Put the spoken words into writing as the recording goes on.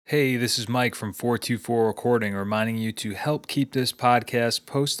Hey, this is Mike from 424 Recording reminding you to help keep this podcast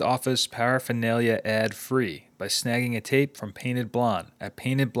post office paraphernalia ad free by snagging a tape from Painted Blonde at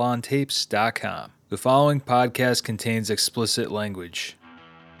paintedblondetapes.com. The following podcast contains explicit language.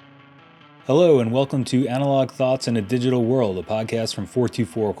 Hello, and welcome to Analog Thoughts in a Digital World, a podcast from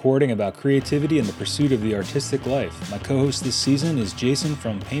 424 Recording about creativity and the pursuit of the artistic life. My co-host this season is Jason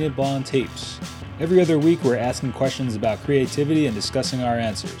from Painted Blonde Tapes. Every other week, we're asking questions about creativity and discussing our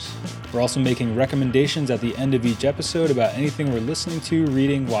answers. We're also making recommendations at the end of each episode about anything we're listening to,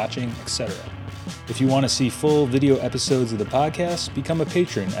 reading, watching, etc. If you want to see full video episodes of the podcast, become a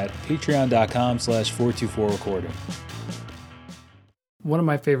patron at patreon.com/424recording. One of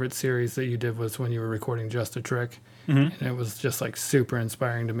my favorite series that you did was when you were recording Just a Trick, and it was just like super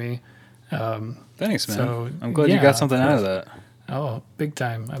inspiring to me. Thanks, man. So, I'm glad you got something out of that. Oh, big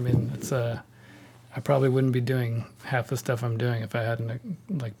time. I mean, it's I probably wouldn't be doing half the stuff I'm doing if I hadn't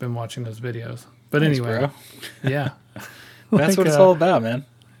like been watching those videos. But Thanks, anyway, bro. Yeah, That's what it's all about, man.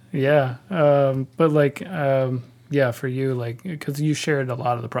 yeah. But yeah, for you, like, because you shared a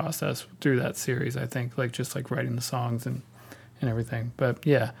lot of the process through that series. I think, like, just like writing the songs and everything. But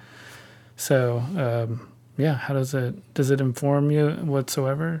yeah, so yeah, how does it inform you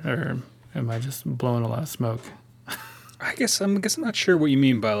whatsoever, or am I just blowing a lot of smoke? I guess I'm not sure what you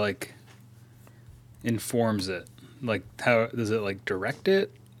mean by like informs it. Like, how does it like direct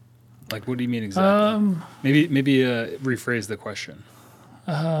it? Like, what do you mean exactly? Maybe rephrase the question.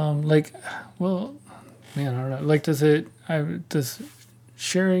 Like, well, man, I don't know. Like, does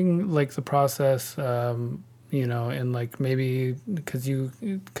sharing like the process, and like maybe because you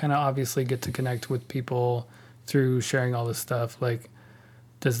kind of obviously get to connect with people through sharing all this stuff. Like,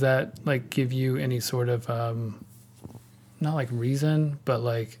 does that like give you any sort of not like reason, but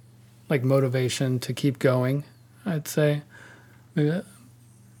like motivation to keep going? I'd say. Maybe I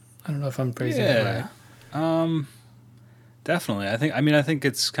don't know if I'm phrasing it right. Definitely. I think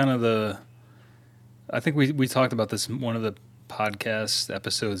it's kind of I think we talked about this in one of the podcast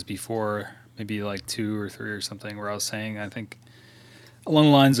episodes before, maybe like 2 or 3 or something, where I was saying, I think along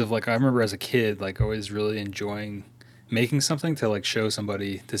the lines of like, I remember as a kid, like always really enjoying making something to like show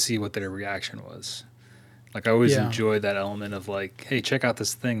somebody to see what their reaction was. Like, I always enjoyed that element of like, hey, check out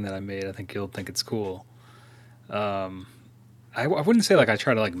this thing that I made. I think you'll think it's cool. I wouldn't say like I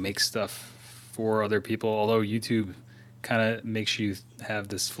try to like make stuff for other people, although YouTube kind of makes you have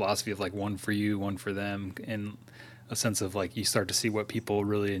this philosophy of like one for you, one for them, in a sense of like you start to see what people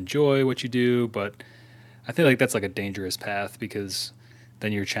really enjoy what you do. But I feel like that's like a dangerous path, because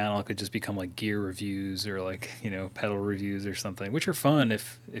then your channel could just become like gear reviews or like, pedal reviews or something, which are fun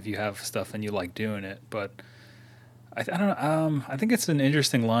if you have stuff and you like doing it. But I don't know. I think it's an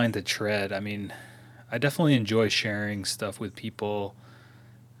interesting line to tread. I mean, I definitely enjoy sharing stuff with people.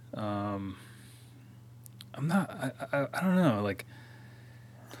 I'm not. I don't know. Like,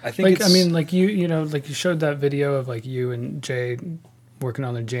 I think Like, I mean, like like you showed that video of like you and Jay working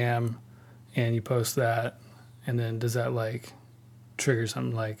on the jam, and you post that, and then does that like trigger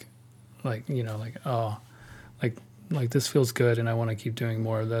something like like oh, like this feels good and I want to keep doing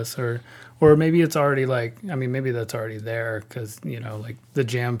more of this, or maybe it's already like, I mean, maybe that's already there because like the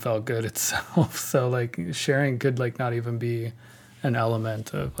jam felt good itself, so like sharing could like not even be an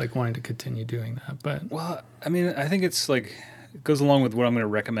element of like wanting to continue doing that. But well, I mean, I think it's like, it goes along with what I'm going to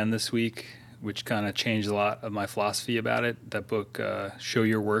recommend this week, which kind of changed a lot of my philosophy about it. That book, Show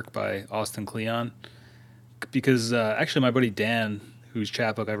Your Work by Austin Kleon. Because actually my buddy Dan, whose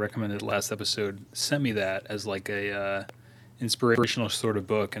chapbook I recommended last episode, sent me that as like a inspirational sort of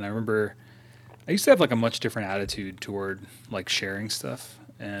book. And I remember I used to have like a much different attitude toward like sharing stuff.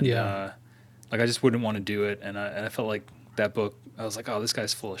 And like I just wouldn't want to do it. And I felt like that book, I was like, oh, this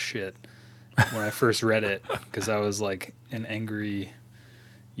guy's full of shit when I first read it, because I was like an angry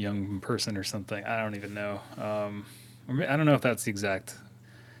young person or something. I don't even know. I don't know if that's the exact.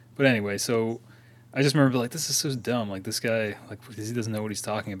 But anyway, so I just remember like, this is so dumb. Like, this guy, like, he doesn't know what he's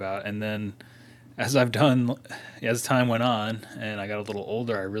talking about. And then as time went on and I got a little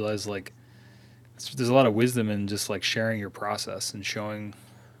older, I realized like there's a lot of wisdom in just like sharing your process and showing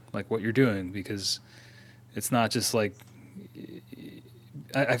like what you're doing, because it's not just like,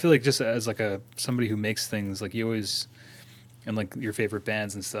 I feel like just as like somebody who makes things, like you always, and like your favorite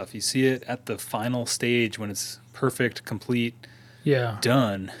bands and stuff, you see it at the final stage when it's perfect, complete,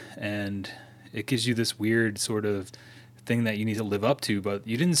 done, and it gives you this weird sort of thing that you need to live up to, but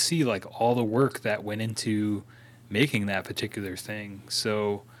you didn't see like all the work that went into making that particular thing.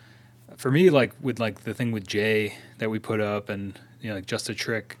 So for me, like with like the thing with Jay that we put up, and like Just a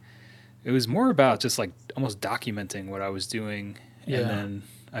Trick, it was more about just like almost documenting what I was doing, and then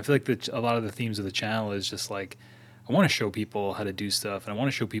I feel like a lot of the themes of the channel is just like, I want to show people how to do stuff, and I want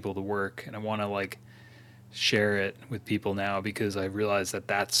to show people the work, and I want to like share it with people now, because I realize that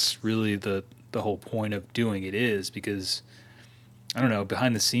that's really the whole point of doing it, is because I don't know,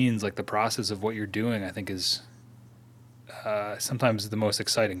 behind the scenes, like the process of what you're doing, I think is sometimes the most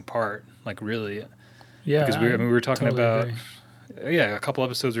exciting part. Like really, Yeah, because we were talking totally about agree. yeah, a couple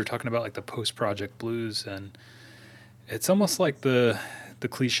episodes we were talking about like the post project blues, and it's almost like the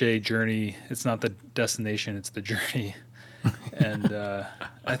cliche journey. It's not the destination, it's the journey. And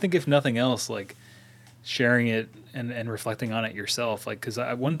I think if nothing else, like sharing it and reflecting on it yourself, like because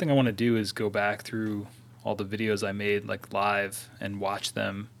one thing I want to do is go back through all the videos I made like live and watch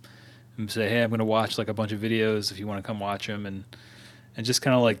them and say, hey, I'm going to watch like a bunch of videos if you want to come watch them, and just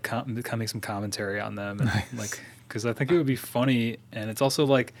kind of like make some commentary on them, and Nice. like because I think it would be funny, and it's also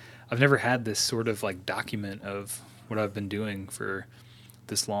like I've never had this sort of like document of what I've been doing for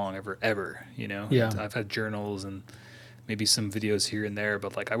this long ever, you know. Yeah. I've had journals and maybe some videos here and there,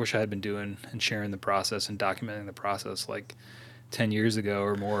 but like I wish I had been doing and sharing the process and documenting the process like 10 years ago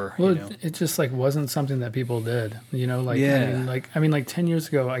or more. Well, You know. it just like wasn't something that people did, you know, like, Yeah. I mean, like 10 years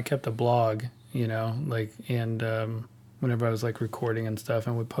ago, I kept a blog, you know, like, and, whenever I was like recording and stuff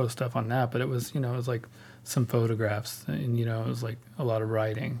and would post stuff on that, but it was, you know, it was like some photographs and, you know, it was like a lot of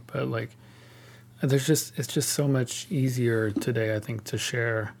writing, but like, it's just so much easier today, I think, to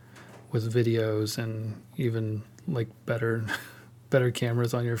share with videos and even like better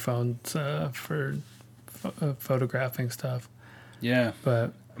cameras on your phones, for photographing stuff. Yeah.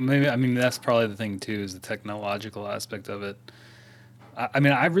 But Maybe, I mean, that's probably the thing too, is the technological aspect of it. I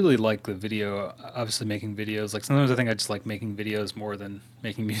mean, I really like the video, obviously making videos. Like sometimes I think I just like making videos more than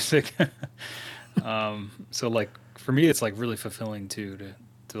making music. So like for me, it's like really fulfilling too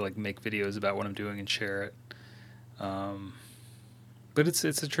to like make videos about what I'm doing and share it. Um, but it's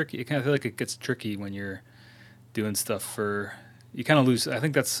a tricky. You kind of feel like it gets tricky when you're doing stuff for. You kind of lose. I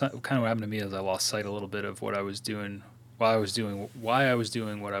think that's kind of what happened to me, is I lost sight a little bit of what I was doing, why I was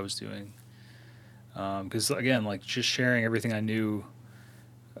doing what I was doing. Because again, like just sharing everything I knew.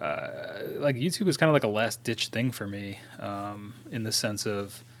 Like YouTube was kind of like a last ditch thing for me, in the sense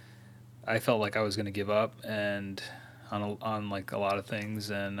of I felt like I was going to give up and on like a lot of things,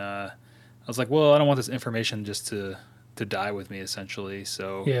 and I was like, well, I don't want this information just to die with me essentially.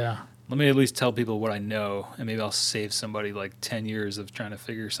 So yeah, let me at least tell people what I know, and maybe I'll save somebody like 10 years of trying to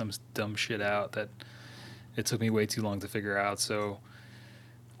figure some dumb shit out that it took me way too long to figure out. So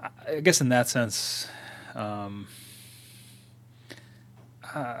I guess in that sense, um,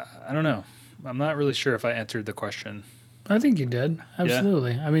 I don't know. I'm not really sure if I answered the question. I think you did.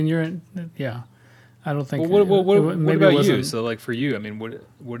 Absolutely. I mean, yeah. I don't think. Well, what Maybe it about you? wasn't. So, like for you, I mean,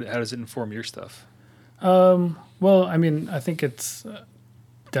 how does it inform your stuff? Well, I mean, I think it's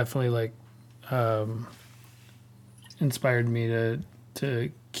definitely like um, inspired me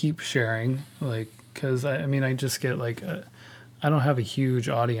to keep sharing, like, because I mean, I just get like I don't have a huge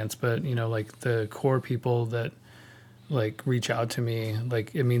audience, but you know, like the core people that like reach out to me,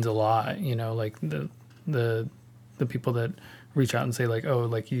 like it means a lot, you know, like the people that reach out and say like, oh,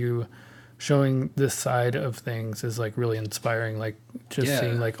 like you showing this side of things is like really inspiring, like just Yeah.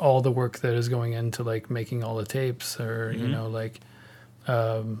 seeing like all the work that is going into like making all the tapes, or you know, like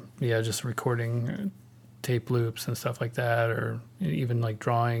yeah, just recording tape loops and stuff like that, or even like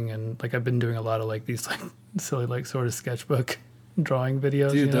drawing, and like I've been doing a lot of like these like silly like sort of sketchbook drawing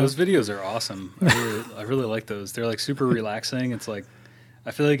videos. Dude, you know? those videos are awesome. I really like those. They're like super relaxing. It's like I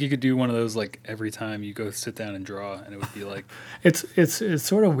feel like you could do one of those like every time you go sit down and draw, and it would be like It's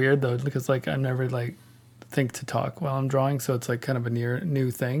sort of weird though, because like I never like think to talk while I'm drawing, so it's like kind of a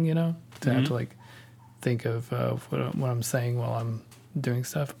new thing, you know, to have to like think of what I'm saying while I'm doing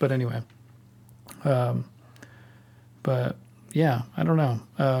stuff. But anyway, but yeah, I don't know.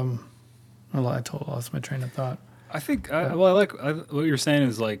 I lost my train of thought. I think I like what you're saying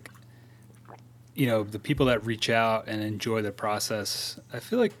is like, you know, the people that reach out and enjoy the process. I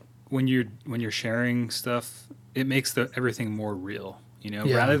feel like when you're sharing stuff, it makes everything more real, you know,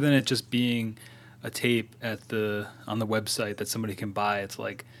 Yeah. rather than it just being a tape on the website that somebody can buy. It's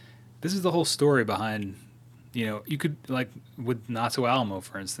like, this is the whole story behind, you know, you could like with Natsu Alamo,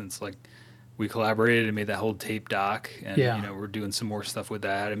 for instance, like we collaborated and made that whole tape doc, and Yeah. you know, we're doing some more stuff with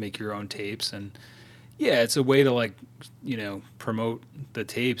that and make your own tapes. And yeah, it's a way to like, you know, promote the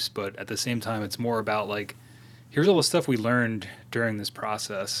tapes, but at the same time, it's more about like, here's all the stuff we learned during this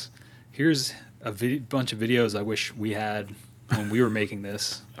process. Here's a bunch of videos I wish we had when we were making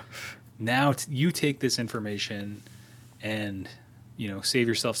this. Now you take this information and, you know, save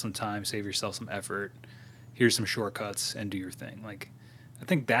yourself some time, save yourself some effort. Here's some shortcuts and do your thing. Like, I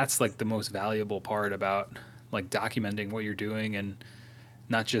think that's like the most valuable part about like documenting what you're doing, and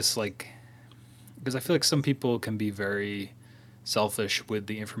not just like, because I feel like some people can be very selfish with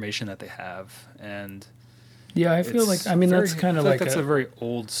the information that they have, and Yeah, I feel like, I mean, that's kind of like that's a very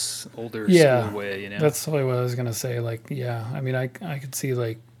older yeah, school way, you know. that's totally what I was gonna say. Like, yeah, I mean, I could see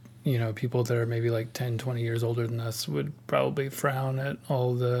like, you know, people that are maybe like 10, 20 years older than us would probably frown at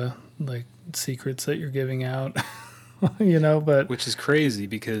all the like secrets that you're giving out, you know. But Which is crazy,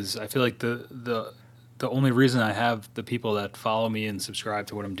 because I feel like the only reason I have the people that follow me and subscribe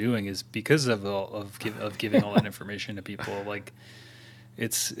to what I'm doing is because of giving all that information to people. Like,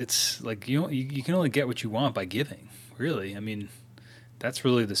 it's like you can only get what you want by giving. Really, I mean, that's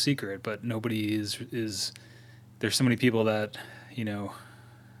really the secret. But nobody is. There's so many people that, you know.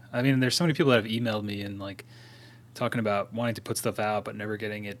 I mean, there's so many people that have emailed me and like talking about wanting to put stuff out but never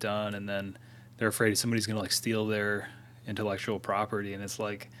getting it done, and then they're afraid somebody's gonna like steal their intellectual property. And it's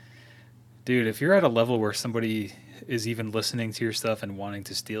like, dude, if you're at a level where somebody is even listening to your stuff and wanting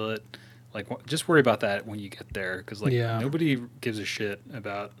to steal it, like, just worry about that when you get there, because like yeah, nobody gives a shit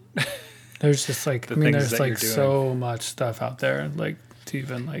about there's just like, the I mean, things there's that you're like doing. so much stuff out there, like to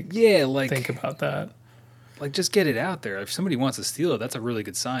even like Yeah, like think about that. like just get it out there. If somebody wants to steal it, that's a really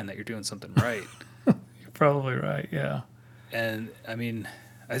good sign that you're doing something right. You're probably right. Yeah. And I mean,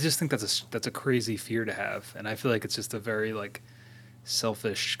 I just think that's a crazy fear to have, and I feel like it's just a very like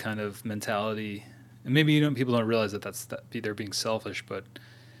selfish kind of mentality. And maybe people don't realize that they're being selfish, but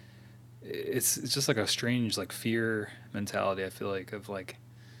it's just like a strange like fear mentality. I feel like, of like,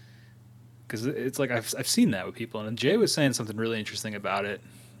 because it's like I've seen that with people, and Jay was saying something really interesting about it,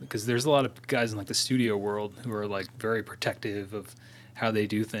 because there's a lot of guys in like the studio world who are like very protective of how they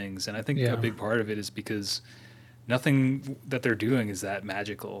do things, and I think Yeah. a big part of it is because nothing that they're doing is that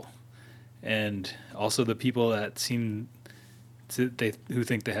magical, and also the people that who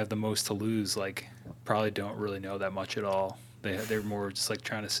think they have the most to lose, like, probably don't really know that much at all. They're more just like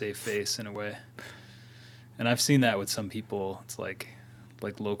trying to save face in a way, and I've seen that with some people. It's like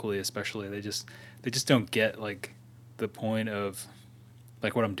locally especially, they just don't get like the point of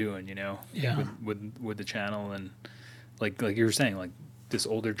like what I'm doing, you know. Yeah. With the channel, and like you were saying, like this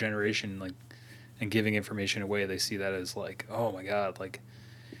older generation, like, and giving information away, they see that as like, oh my god, like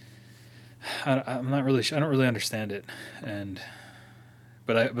I'm not really I don't really understand it. And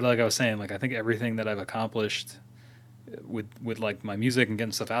but like I was saying, like, I think everything that I've accomplished with like my music and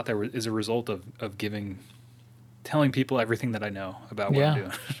getting stuff out there is a result of telling people everything that I know about what I'm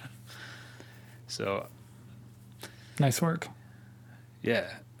doing. So Nice work. yeah,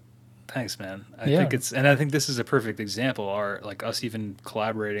 thanks, man. I Yeah. think this is a perfect example. Like us even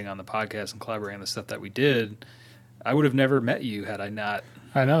collaborating on the podcast and collaborating on the stuff that we did. I would have never met you had I not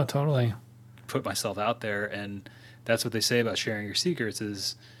I know, totally. put myself out there. And that's what they say about sharing your secrets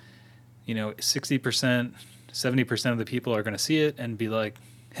is, 60%, 70% of the people are going to see it and be like,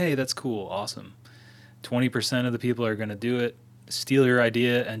 hey, that's cool, awesome. 20% of the people are going to do it, steal your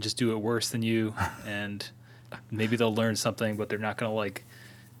idea, and just do it worse than you. And maybe they'll learn something, but they're not going to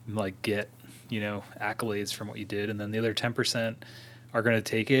like get, accolades from what you did. And then the other 10% are going to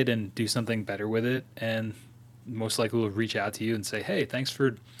take it and do something better with it, and most likely will reach out to you and say, hey, thanks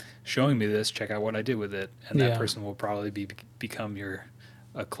for showing me this, check out what I did with it. And that person will probably become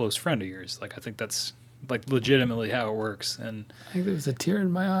a close friend of yours. Like, I think that's like legitimately how it works. And I think there was a tear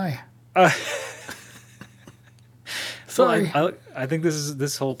in my eye. Sorry. Well, I think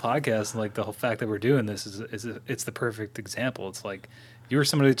this whole podcast, and like the whole fact that we're doing this it's the perfect example. It's like you were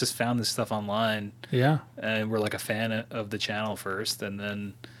somebody that just found this stuff online, Yeah. and we're like a fan of the channel first, and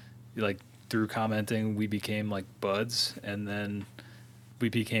then like through commenting we became like buds, and then we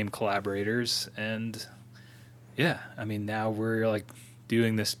became collaborators. And yeah, I mean, now we're like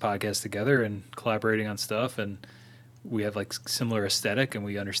doing this podcast together and collaborating on stuff, and we have like similar aesthetic, and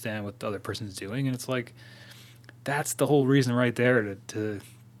we understand what the other person's doing, and it's like, that's the whole reason right there to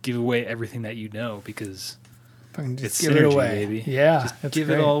give away everything that you know, because Fucking just it's give synergy, it away. baby. Yeah. Just that's give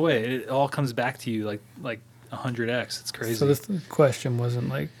great. it all away. It all comes back to you like 100x. It's crazy. So this question wasn't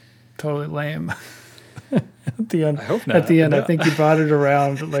like totally lame. At the end, I hope not. At the end, I No. think you brought it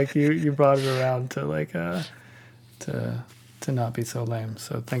around. Like you brought it around to like to not be so lame.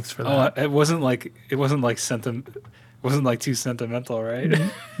 So thanks for that. It wasn't like too sentimental, right?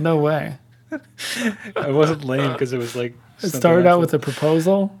 No way. It wasn't lame because it was like It started out with a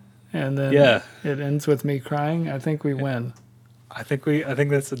proposal, and then Yeah. it ends with me crying. I think we win. I think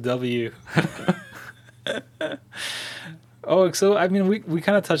that's a W. Oh, so I mean, we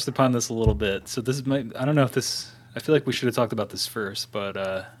kind of touched upon this a little bit. So I don't know if this. I feel like we should have talked about this first, but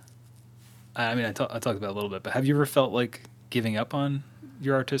I mean, I talked about it a little bit. But have you ever felt like giving up on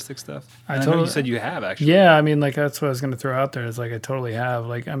your artistic stuff? I And I know you said you have actually. Yeah, I mean, like that's what I was going to throw out there is like I totally have.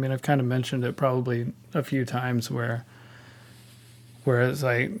 Like, I mean, I've kind of mentioned it probably a few times whereas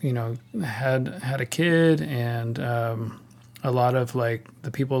I, had a kid and a lot of like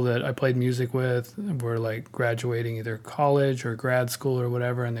the people that I played music with were like graduating either college or grad school or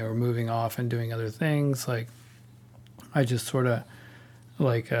whatever, and they were moving off and doing other things. Like, I just sort of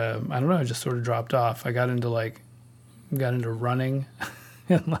like I don't know, I just sort of dropped off. I got into running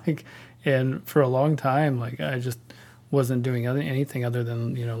and and for a long time like I just wasn't doing anything other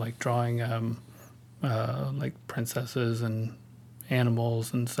than like drawing like princesses and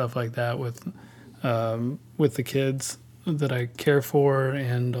animals and stuff like that with the kids that I care for,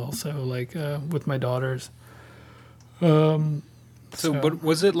 and also like with my daughters. But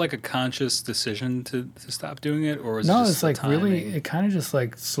was it like a conscious decision to stop doing it, or was it No, just it's the like really, timing? it kind of just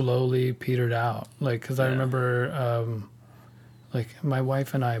like slowly petered out. Like, cause I Yeah. remember, like my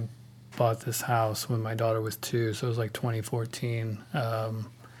wife and I bought this house when my daughter was 2, so it was like 2014.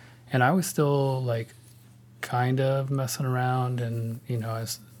 And I was still like kind of messing around, and I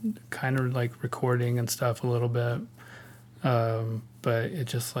was kind of like recording and stuff a little bit. But it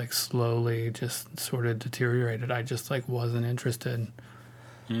just like slowly just sort of deteriorated. I just like wasn't interested.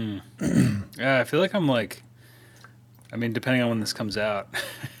 Yeah, I feel like I'm like, I mean, depending on when this comes out,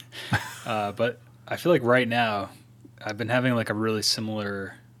 but I feel like right now I've been having like a really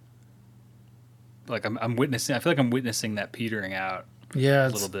similar, like I'm witnessing. I feel like I'm witnessing that petering out Yeah, a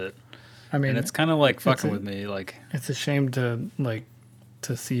little bit, I and mean, it's kind of like fucking a- with me. Like, it's a shame to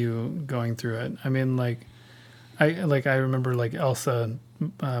see you going through it. I mean, I remember like Elsa,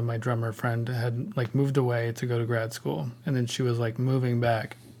 my drummer friend, had like moved away to go to grad school, and then she was like moving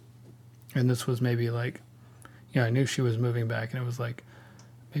back, and this was maybe like, I knew she was moving back, and it was like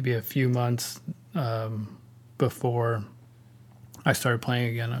maybe a few months before I started playing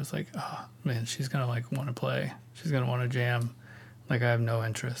again. I was like, oh man, she's gonna like want to play. She's gonna want to jam. Like, I have no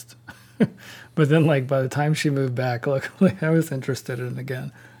interest. But then like by the time she moved back, luckily I was interested in it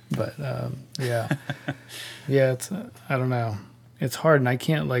again. But yeah, yeah, it's I don't know. It's hard, and I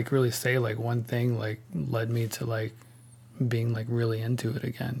can't like really say like one thing like led me to like being like really into it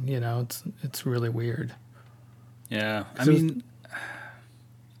again. It's really weird. yeah, I 'Cause it was- mean,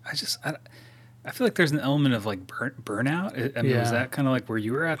 I feel like there's an element of like burnout. I mean, was yeah. that kind of like where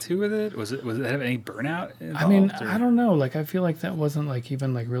you were at too with it? Was it have any burnout I mean, involved, I or don't know. Like, I feel like that wasn't like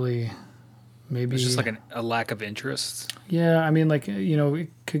even like really it maybe. was just like a lack of interest? Yeah, I mean, like, we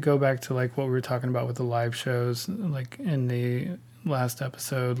could go back to like what we were talking about with the live shows, like in the last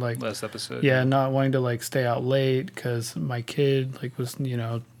episode, like, Last episode. yeah, not wanting to like stay out late because my kid like was,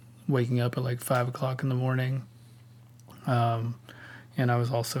 waking up at like 5 o'clock in the morning. And I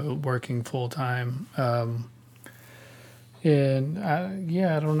was also working full time.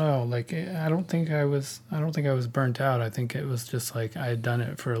 Yeah, I don't know. Like, I don't think I was burnt out. I think it was just like I had done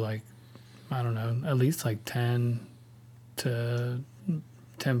it for like, I don't know, at least like 10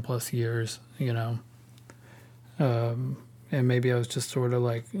 plus years, and maybe I was just sort of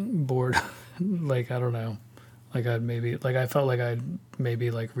like bored. Like, I don't know, like I felt like I'd maybe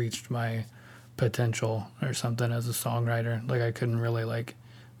like reached my potential or something as a songwriter. Like, I couldn't really like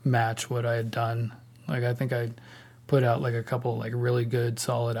match what I had done. Like, I think I put out like a couple like really good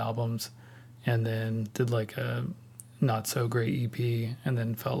solid albums, and then did like a not so great EP, and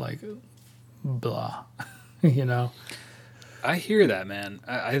then felt like blah, you know. I hear that, man.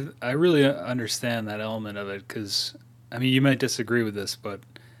 I really understand that element of it because, I mean, you might disagree with this, but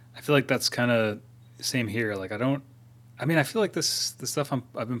I feel like that's kind of same here. Like, I mean, I feel like the stuff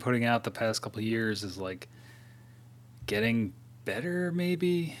I've been putting out the past couple of years is like getting better,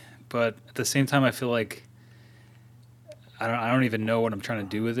 maybe, but at the same time, I feel like I don't even know what I'm trying to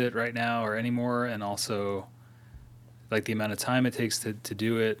do with it right now or anymore, and also like the amount of time it takes to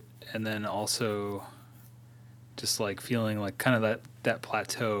do it, and then also just like feeling like kind of that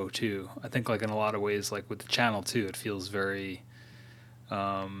plateau too. I think like in a lot of ways, like with the channel too, it feels very,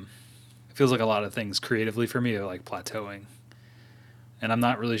 it feels like a lot of things creatively for me are like plateauing, and I'm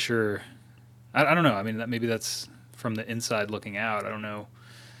not really sure. I don't know. I mean, maybe that's from the inside looking out. I don't know.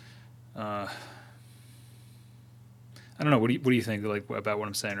 I don't know. What do you think like about what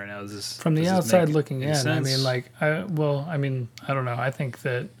I'm saying right now? From the does this outside make looking any in, I sense? mean, like, I mean, I don't know. I think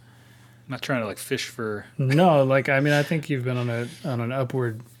that I'm not trying to like fish for. no, like, I mean, I think you've been on an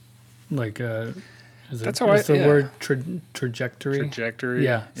upward, like, That's how is the yeah. word trajectory? Trajectory.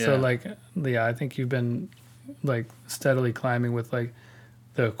 Yeah. So like, yeah, I think you've been like steadily climbing with like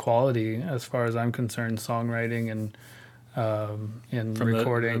the quality, as far as I'm concerned, songwriting and From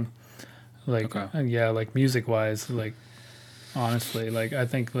recording, like, Okay. yeah, like music wise, like honestly. Like I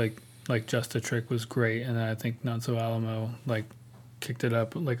think like Just a Trick was great, and then I think Not So Alamo like kicked it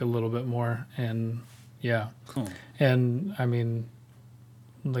up like a little bit more, and yeah, Cool. and I mean,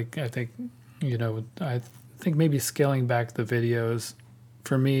 like I think I think maybe scaling back the videos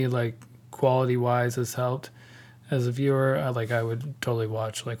for me, like quality wise, has helped. As a viewer, I would totally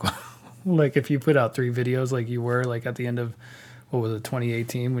watch like like if you put out 3 videos like you were like at the end of what was it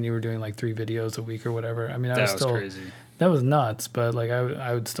 2018 when you were doing like 3 videos a week or whatever. I mean, I was That was still crazy. that was nuts, but like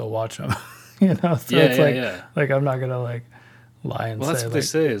I would still watch them, you know. So Yeah, it's yeah, like yeah. like I'm not gonna like lie and Well, that's say what they like,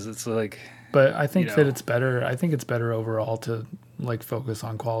 say. Is it's like, but I you think that know, it's better. I think it's better overall to like focus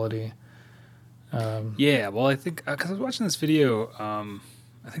on quality. yeah. Well, I think because I was watching this video,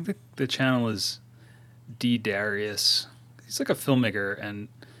 I think the channel is D Darius. He's like a filmmaker, and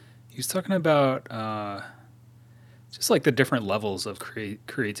he was talking about just like the different levels of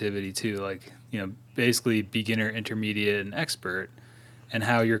creativity too. Like, basically beginner, intermediate, and expert, and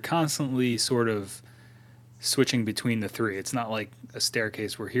how you're constantly sort of switching between the three. It's not like a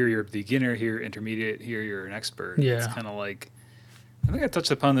staircase where here you're a beginner, here you're intermediate, here you're an expert. It's Yeah, kind of like, I think I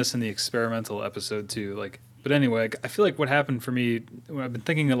touched upon this in the experimental episode too. Like, but anyway, I feel like what happened for me, I've been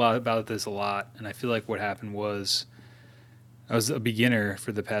thinking a lot about this a lot, and I feel like what happened was I was a beginner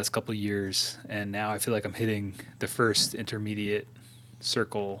for the past couple of years, and now I feel like I'm hitting the first intermediate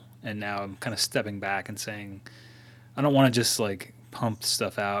circle, and now I'm kind of stepping back and saying, I don't want to just like pump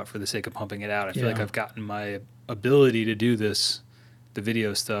stuff out for the sake of pumping it out. I feel like yeah, I've gotten my ability to do this, the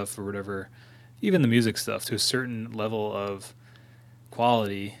video stuff or whatever, even the music stuff, to a certain level of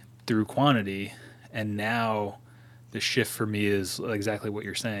quality through quantity. And now the shift for me is exactly what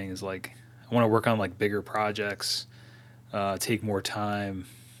you're saying, is like I want to work on like bigger projects, take more time,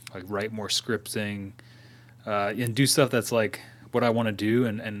 like write more scripting, and do stuff that's like what I want to do,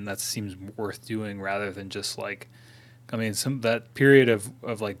 and that seems worth doing rather than just like, I mean, some that period of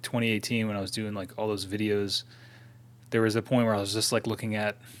like 2018 when I was doing like all those videos, there was a point where I was just like looking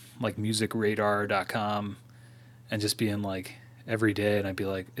at like musicradar.com and just being like every day, and I'd be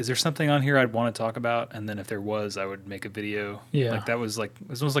like, is there something on here I'd want to talk about? And then if there was, I would make a video. yeah, Like that was like, it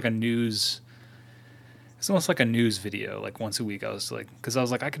was almost like a news. It's almost like a news video. Like once a week, I was like, because I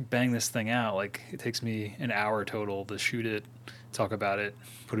was like, I could bang this thing out. Like it takes me an hour total to shoot it, talk about it,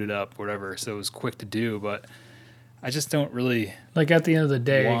 put it up, whatever. So it was quick to do, but I just don't really like at the end of the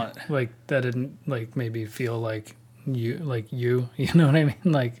day, want. like that didn't like maybe feel like you know what I mean?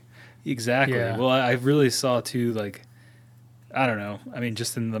 Like Exactly. yeah, Well, I really saw too, like, I don't know. I mean,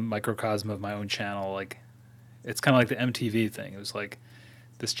 just in the microcosm of my own channel, like, it's kind of like the MTV thing. It was like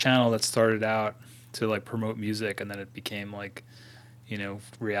this channel that started out to like promote music, and then it became like,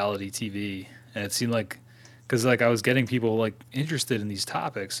 reality TV. And it seemed like, because like I was getting people like interested in these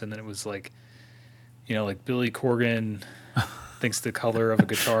topics, and then it was like, like Billy Corgan thinks the color of a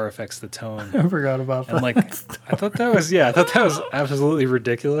guitar affects the tone. I forgot about And that. like, I thought that was absolutely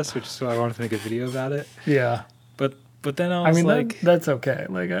ridiculous, which is why I wanted to make a video about it. Yeah, But then I I was mean like, that's okay.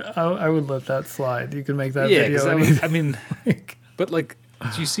 Like I would let that slide. You can make that yeah, because video. I mean, Like, but like,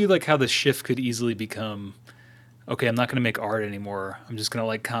 do you see like how the shift could easily become? Okay, I'm not going to make art anymore. I'm just going to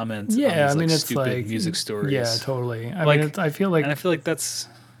like comment on yeah, these I mean like it's stupid like music stories. yeah, totally. I Like, mean, I feel like and I feel like that's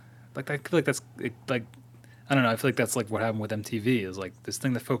like I don't know. I feel like that's like what happened with MTV, is like this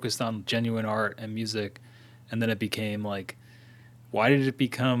thing that focused on genuine art and music, and then it became like, why did it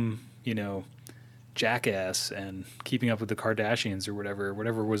become Jackass and Keeping Up with the Kardashians or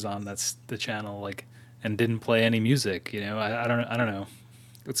whatever was on that's the channel, like, and didn't play any music. I don't know.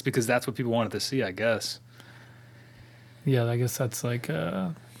 It's because that's what people wanted to see, I guess. yeah, I guess that's like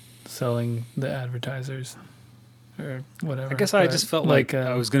selling the advertisers or whatever. I guess I But, just felt like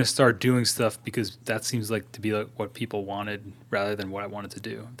I um, was going to start doing stuff because that seems like to be like what people wanted rather than what I wanted to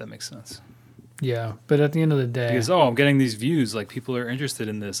do. If that makes sense. yeah, but at the end of the day, Because I'm getting these views, like people are interested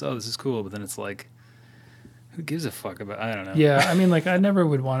in this. Oh, this is cool. But then it's like, who gives a fuck about? I don't know. yeah, I mean, like I never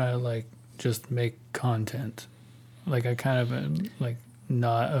would want to like just make content. Like I kind of am like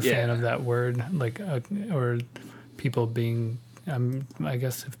not a fan Yeah. of that word. Like or people being. I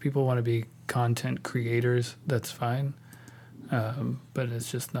guess if people want to be content creators, that's fine. But it's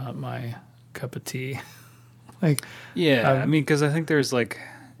just not my cup of tea. Like Yeah, I I've- mean, because I think there's like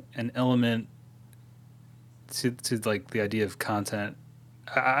an element to like the idea of content.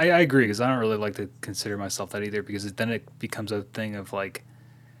 I agree, because I don't really like to consider myself that either, because then it becomes a thing of like,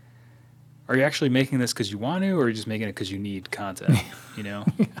 are you actually making this because you want to, or are you just making it because you need content? You know,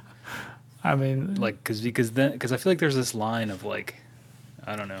 I mean, like because I feel like there's this line of like,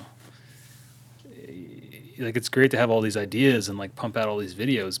 I don't know, like it's great to have all these ideas and like pump out all these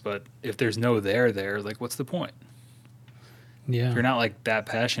videos, but if there's no there, like what's the point? Yeah. If you're not like that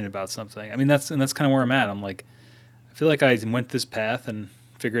passionate about something, I mean, that's kind of where I'm at. I'm like, I feel like I went this path and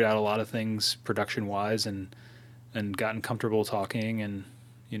figured out a lot of things production wise, and gotten comfortable talking, and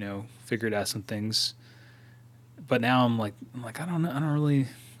figured out some things. But now I'm like I don't know.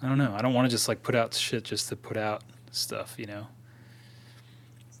 I don't know. I don't want to just like put out shit just to put out stuff.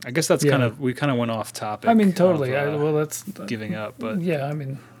 I guess that's Yeah. we kind of went off topic. I mean, totally. Of, Well, that's giving up, but yeah. I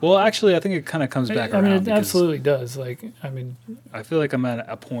mean, well, actually, I think it kind of comes back I around. mean, it because absolutely does. Like, I mean, I feel like I'm at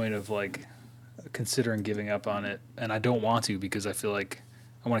a point of like considering giving up on it, and I don't want to because I feel like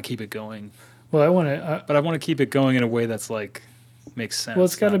I want to keep it going. well, I want to. But I want to keep it going in a way that's like makes sense. Well,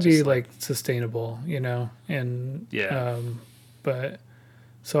 it's got to not be just, like sustainable, and Yeah. But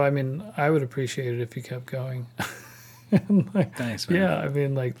so I mean, I would appreciate it if you kept going. And, like, Thanks, man. yeah, I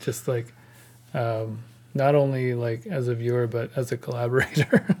mean, like just like not only like as a viewer, but as a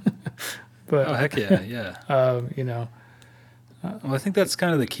collaborator. But Oh heck yeah, yeah. Well, I think that's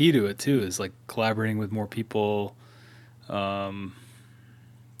kind of the key to it too, is like collaborating with more people, doing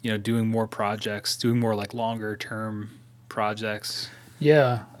more projects, doing more like longer term projects.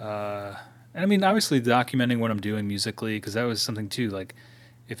 yeah, And I mean, obviously documenting what I'm doing musically, because that was something too. Like,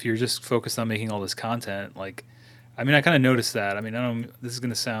 if you're just focused on making all this content, like, I mean, I kind of noticed that. I mean, I don't. This is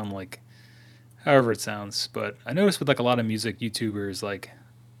gonna sound like, however it sounds, but I noticed with like a lot of music YouTubers, like,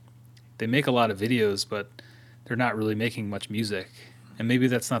 they make a lot of videos, but they're not really making much music, and maybe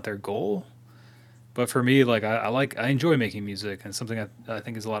that's not their goal. But for me, like, I enjoy making music, and it's something I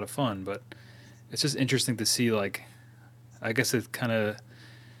think is a lot of fun. But it's just interesting to see, like, I guess it kind of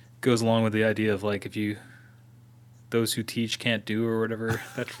goes along with the idea of like, if you those who teach can't do, or whatever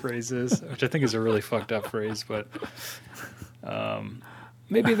that phrase is, which I think is a really fucked up phrase. But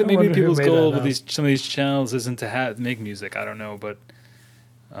maybe I wonder who people's made goal that with up. some of these channels isn't to make music. I don't know, but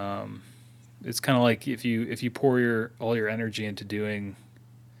it's kind of like if you pour all your energy into doing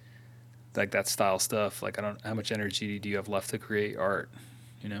like that style stuff, like, I don't, how much energy do you have left to create art,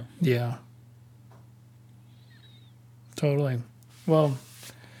 yeah, totally. Well,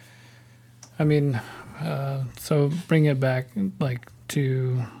 I mean, so bring it back like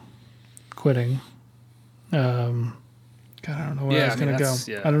to quitting. God, I don't know where Yeah, I was I mean, gonna go. that's-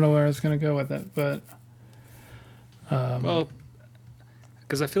 yeah. I don't know where I was gonna go with it, but Well,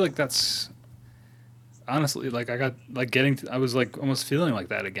 because I feel like that's honestly, like, I got like I was like almost feeling like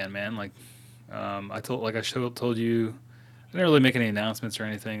that again, man. Like, told you, I didn't really make any announcements or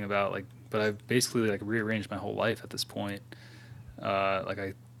anything about like, but I basically like rearranged my whole life at this point. Like,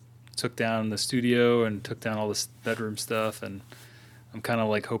 I took down the studio and took down all this bedroom stuff, and I'm kind of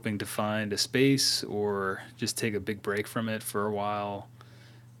like hoping to find a space or just take a big break from it for a while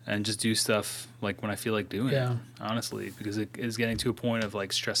and just do stuff like when I feel like doing Yeah. it, honestly, because it is getting to a point of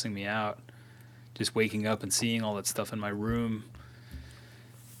like stressing me out. Just waking up and seeing all that stuff in my room.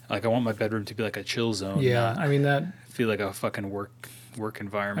 Like, I want my bedroom to be like a chill zone. yeah, Not I mean that feel like a fucking work I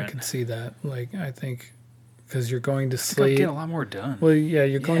environment. can see that. Like, I think because you're going to I think I'll sleep. get a lot more done. Well, yeah,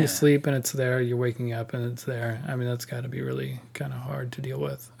 you're going to Yeah. sleep and it's there. You're waking up and it's there. I mean, that's got to be really kind of hard to deal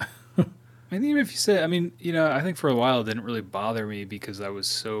with. I mean, even if you say, I mean, I think for a while it didn't really bother me because I was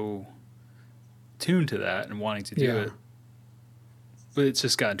so tuned to that and wanting to do Yeah. it. But it's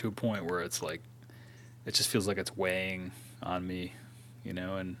just gotten to a point where it's like, it just feels like it's weighing on me,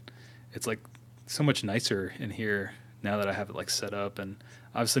 and it's like so much nicer in here now that I have it like set up. And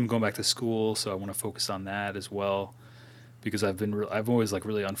obviously I'm going back to school, so I want to focus on that as well, because I've always like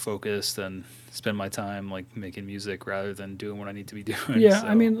really unfocused and spend my time like making music rather than doing what I need to be doing. Yeah, So,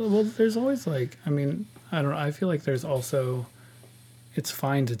 I mean, well, there's always like, I mean, I don't know. I feel like there's also, it's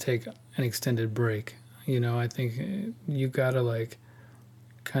fine to take an extended break. I think you got to like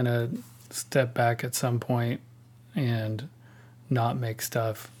kind of step back at some point and not make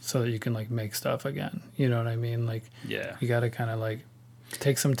stuff so that you can like make stuff again. You know what I mean? Like, yeah. you got to kind of like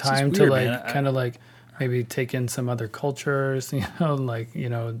take some just time to weird, like man. kind of like maybe take in some other cultures, like,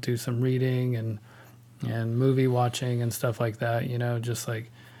 do some reading and movie watching and stuff like that, just like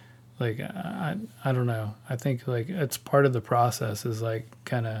I don't know. I think like it's part of the process is like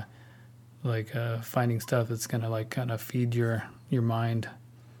kind of like finding stuff that's going to like kind of feed your mind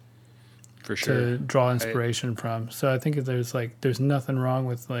For sure. to draw inspiration from. So I think there's nothing wrong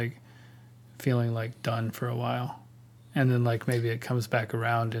with like feeling like done for a while. And then like maybe it comes back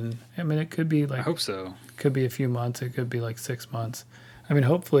around, and I mean it could be I like hope so. could be a few months, it could be like 6 months. I mean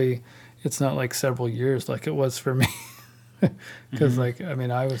hopefully it's not like several years like it was for me. Cuz like I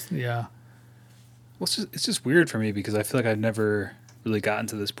mean I was Well, it's just weird for me because I feel like I've never really gotten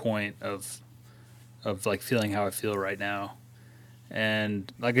to this point of like feeling how I feel right now.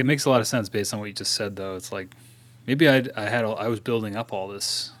 And like, it makes a lot of sense based on what you just said, though. It's like maybe I was building up all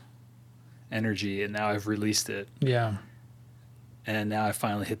this energy, and now I've released it, Yeah. and now I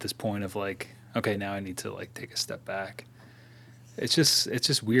finally hit this point of like, okay, now I need to like take a step back. It's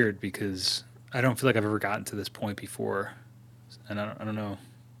just weird because I don't feel like I've ever gotten to this point before, and I don't know.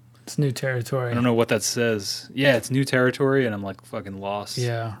 It's new territory. I don't know what that says. Yeah, it's new territory, and I'm like fucking lost.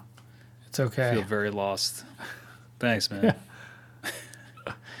 Yeah. It's I okay. feel very lost. Thanks, man.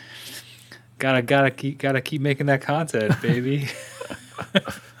 gotta keep making that content, baby.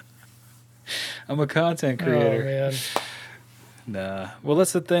 I'm a content creator. Oh man. Nah. Well,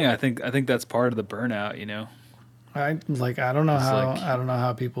 that's the thing. I think that's part of the burnout. You know. I don't know It's how like- I don't know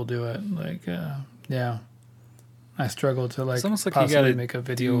how people do it. Like yeah. I struggle to like It's almost like you possibly gotta make a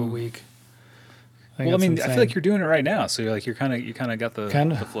video a do- week. Well, I mean, I feel like you're doing it right now, so you're kind of got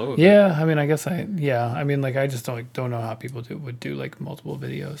the flow of it. Yeah, I mean, I guess I mean, like I just don't know how people would do like multiple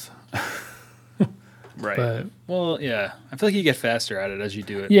videos. Right. But Well, yeah. I feel like you get faster at it as you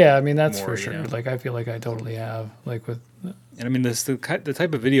do it. yeah, I mean that's more, for you sure. know? Like I feel like I totally have like with And I mean, the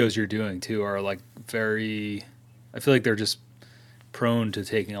type of videos you're doing too are like very. I feel like they're just prone to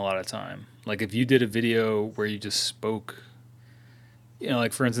taking a lot of time. Like if you did a video where you just spoke, you know,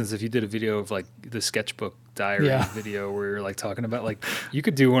 like for instance, if you did a video of like the sketchbook diary Yeah. video where you're like talking about like you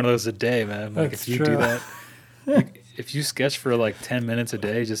could do one of those a day, man. Like That's if you true. do that, if you sketch for like 10 minutes a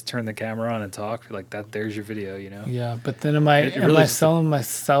day, just turn the camera on and talk like that. There's your video, you know. yeah, but then am I It really just- selling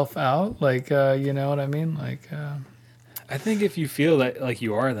myself out? Like you know what I mean? Like I think if you feel that like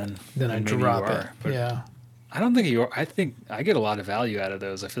you are, then then I maybe you drop it. are. But Yeah. I don't think you are. I think I get a lot of value out of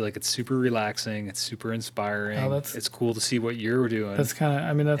those. I feel like it's super relaxing. It's super inspiring. Oh, that's- it's cool to see what you're doing. That's kind of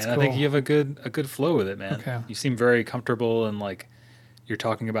I mean that's and cool. I think you have a good flow with it, man. Okay. You seem very comfortable and like you're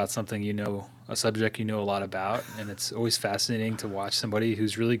talking about something you know, a subject you know a lot about, and it's always fascinating to watch somebody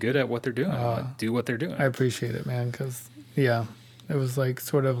who's really good at what they're doing, like, do what they're doing. I appreciate it, man, cuz yeah, it was like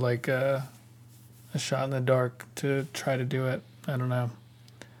sort of like a shot in the dark to try to do it. I don't know.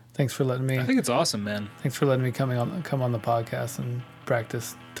 Thanks for letting me I think it's awesome, man. Thanks for letting me come on the podcast and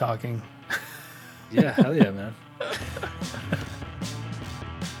practice talking. Yeah, hell yeah, man.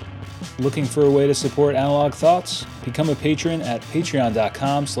 Looking for a way to support Analog Thoughts? Become a patron at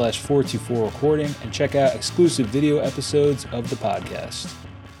patreon.com/424recording and check out exclusive video episodes of the podcast.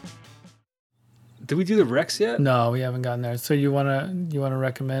 Did we do the Rex yet? No, we haven't gotten there. So you wanna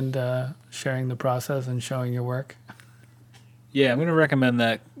recommend sharing the process and showing your work? Yeah, I'm going to recommend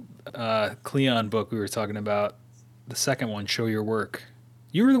that Cleon book we were talking about. The second one, Show Your Work.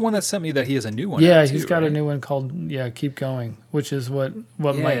 You were the one that sent me that he has a new one. Yeah, out he's too, got a right? new one called Keep Going, which is what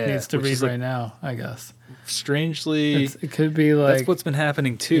Mike Yeah, needs to which read is like- right now, I guess. Strangely, It could be like that's what's been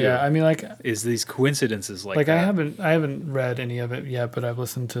happening too. yeah, I mean like is these coincidences like I that. haven't read any of it yet, but I've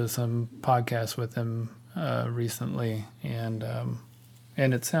listened to some podcasts with him recently, and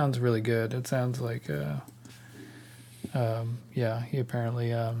it sounds really good. It sounds like yeah, he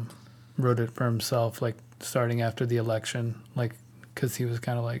apparently wrote it for himself, like starting after the election, like because he was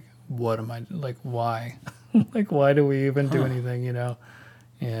kind of like, what am I like? Why, like why do we even do anything, you know?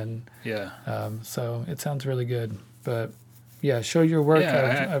 And Yeah. so it sounds really good, but yeah, Show Your Work.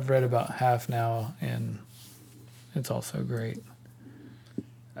 Yeah, I've read about half now, and it's also great.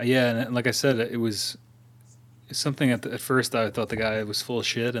 Yeah, and like I said, it's something at first I thought the guy was full of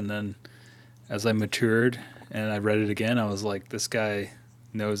shit, and then as I matured and I read it again, I was like, this guy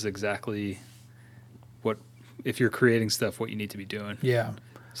knows exactly what, if you're creating stuff, what you need to be doing. Yeah,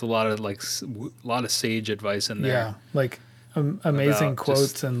 There's a lot of like lot of sage advice in there. yeah, like amazing About quotes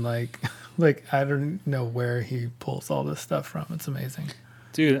just- and like like I don't know where he pulls all this stuff from. It's amazing.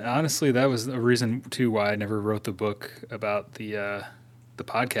 Dude, honestly, that was a reason too why I never wrote the book about the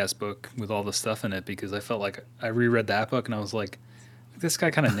podcast book with all the stuff in it, because I felt like I reread that book and I was like, this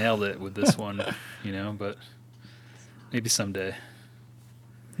guy kind of nailed it with this one, you know, but maybe someday.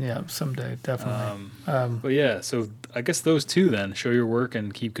 Yeah, someday definitely. But yeah, so I guess those two then, Show Your Work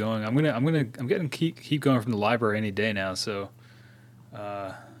and Keep Going. I'm getting keep Going from the library any day now, so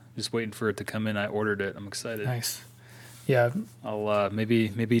just waiting for it to come in. I ordered it. I'm excited. Nice. Yeah, I'll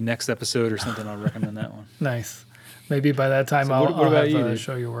maybe next episode or something I'll recommend that one. nice. Maybe by that time So I'll what about have you, dude?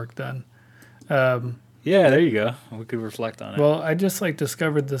 Show Your Work done. Yeah, there you go. We could reflect on it. Well, I just like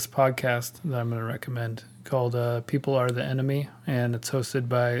discovered this podcast that I'm going to recommend called People Are the Enemy, and it's hosted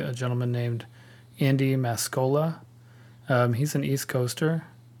by a gentleman named Andy Mascola. He's an East Coaster.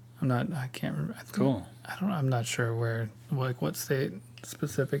 I can't remember. Cool. I'm not sure where, like what state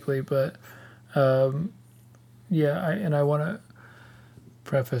specifically, but yeah, I want to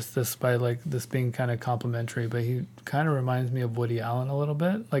preface this by like this being kind of complimentary, but he kind of reminds me of Woody Allen a little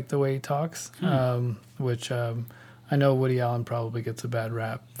bit, like the way he talks, which I know Woody Allen probably gets a bad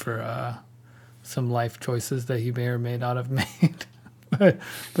rap for some life choices that he may or may not have made.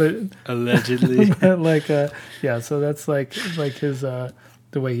 but allegedly. Like yeah, so that's like his the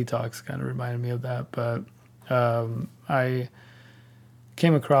way he talks kind of reminded me of that. But I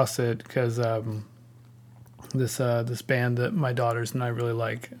came across it because this band that my daughters and I really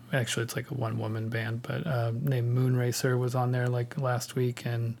like, actually it's like a one woman band, but named Moonracer was on there like last week,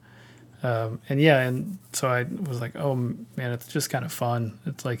 and yeah, and so I was like, oh man, it's just kind of fun.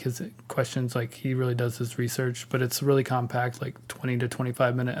 It's like his questions, like he really does his research, but it's really compact, like 20 to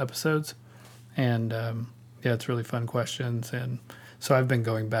 25 minute episodes, and yeah, it's really fun questions, and so I've been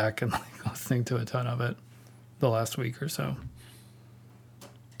going back and like listening to a ton of it the last week or so.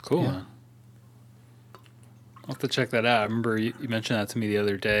 Cool. Yeah. I'll have to check that out. I remember you mentioned that to me the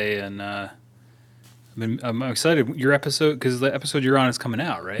other day, and I'm excited. Your episode, because the episode you're on is coming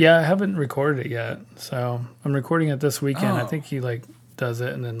out, right? Yeah, I haven't recorded it yet, so I'm recording it this weekend. Oh. I think he like does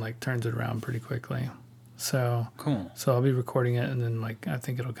it and then like turns it around pretty quickly. So Cool. So I'll be recording it, and then like I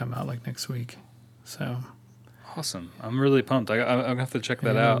think it'll come out like next week. So Awesome. I'm really pumped. I'm gonna have to check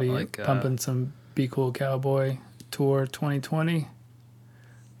that I'll out. be Like pumping some Be Cool Cowboy Tour 2020.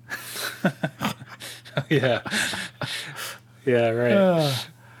 yeah. Yeah. Right.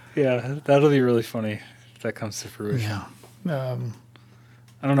 Yeah, that'll be really funny if that comes to fruition. Yeah.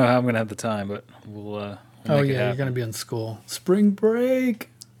 I don't know how I'm gonna have the time, but we'll Oh make it yeah, you're happen. gonna be in school. Spring break.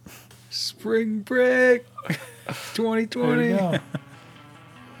 Spring break, There 2020. you go.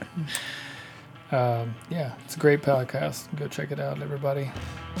 Yeah, it's a great podcast. Go check it out, everybody.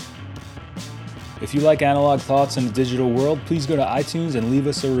 If you like Analog Thoughts in the digital world, please go to iTunes and leave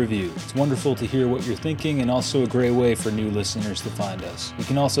us a review. It's wonderful to hear what you're thinking, and also a great way for new listeners to find us. You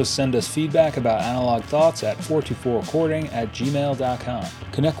can also send us feedback about Analog Thoughts at 424recording@gmail.com.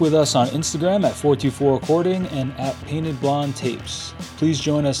 Connect with us on Instagram at 424recording and at Painted Blonde Tapes. Please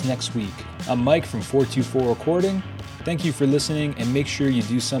join us next week. I'm Mike from 424 Recording. Thank you for listening, and make sure you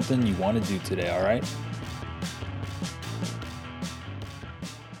do something you want to do today, all right?